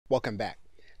Welcome back.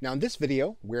 Now in this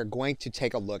video, we're going to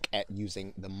take a look at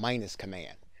using the minus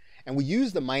command. And we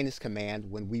use the minus command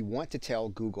when we want to tell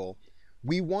Google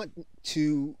we want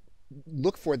to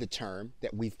look for the term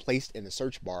that we've placed in the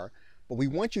search bar, but we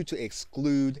want you to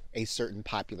exclude a certain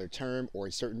popular term or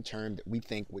a certain term that we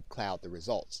think would cloud the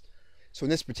results. So in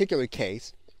this particular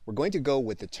case, we're going to go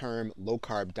with the term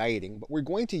low-carb dieting, but we're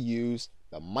going to use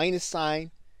the minus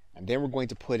sign, and then we're going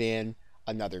to put in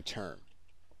another term.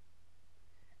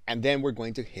 And then we're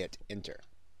going to hit enter.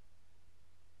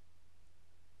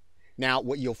 Now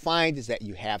what you'll find is that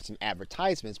you have some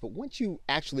advertisements, but once you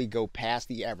actually go past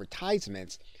the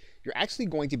advertisements, you're actually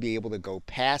going to be able to go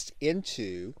past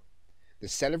into the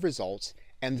set of results,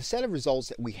 and the set of results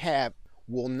that we have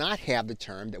will not have the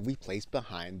term that we placed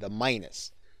behind the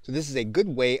minus. So this is a good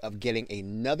way of getting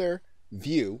another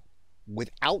view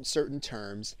without certain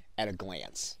terms at a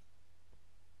glance.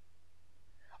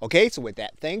 Okay, so with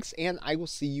that, thanks, and I will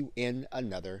see you in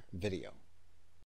another video.